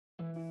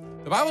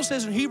The Bible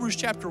says in Hebrews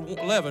chapter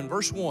 11,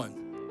 verse 1,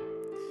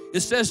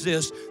 it says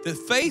this, that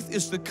faith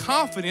is the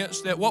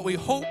confidence that what we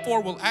hope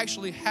for will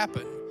actually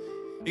happen.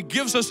 It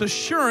gives us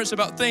assurance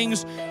about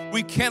things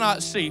we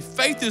cannot see.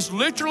 Faith is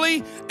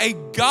literally a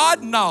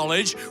God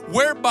knowledge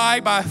whereby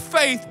by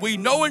faith we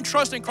know and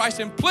trust in Christ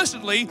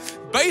implicitly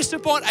based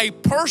upon a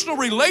personal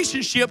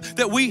relationship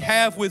that we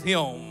have with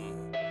Him.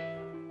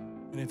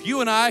 And if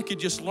you and I could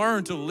just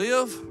learn to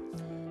live,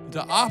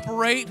 to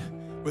operate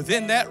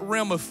within that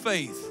realm of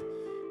faith,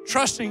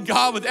 trusting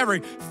God with every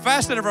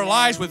facet of our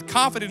lives with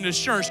confident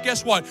assurance,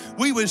 guess what?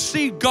 We would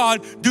see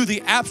God do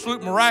the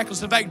absolute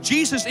miraculous. In fact,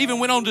 Jesus even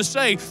went on to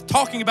say,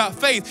 talking about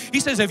faith, He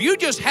says, if you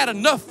just had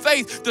enough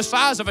faith the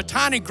size of a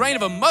tiny grain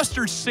of a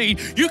mustard seed,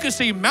 you could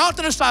see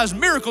mountain-sized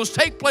miracles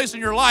take place in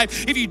your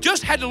life if you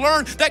just had to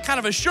learn that kind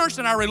of assurance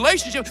in our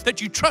relationship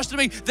that you trusted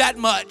me that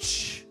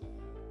much.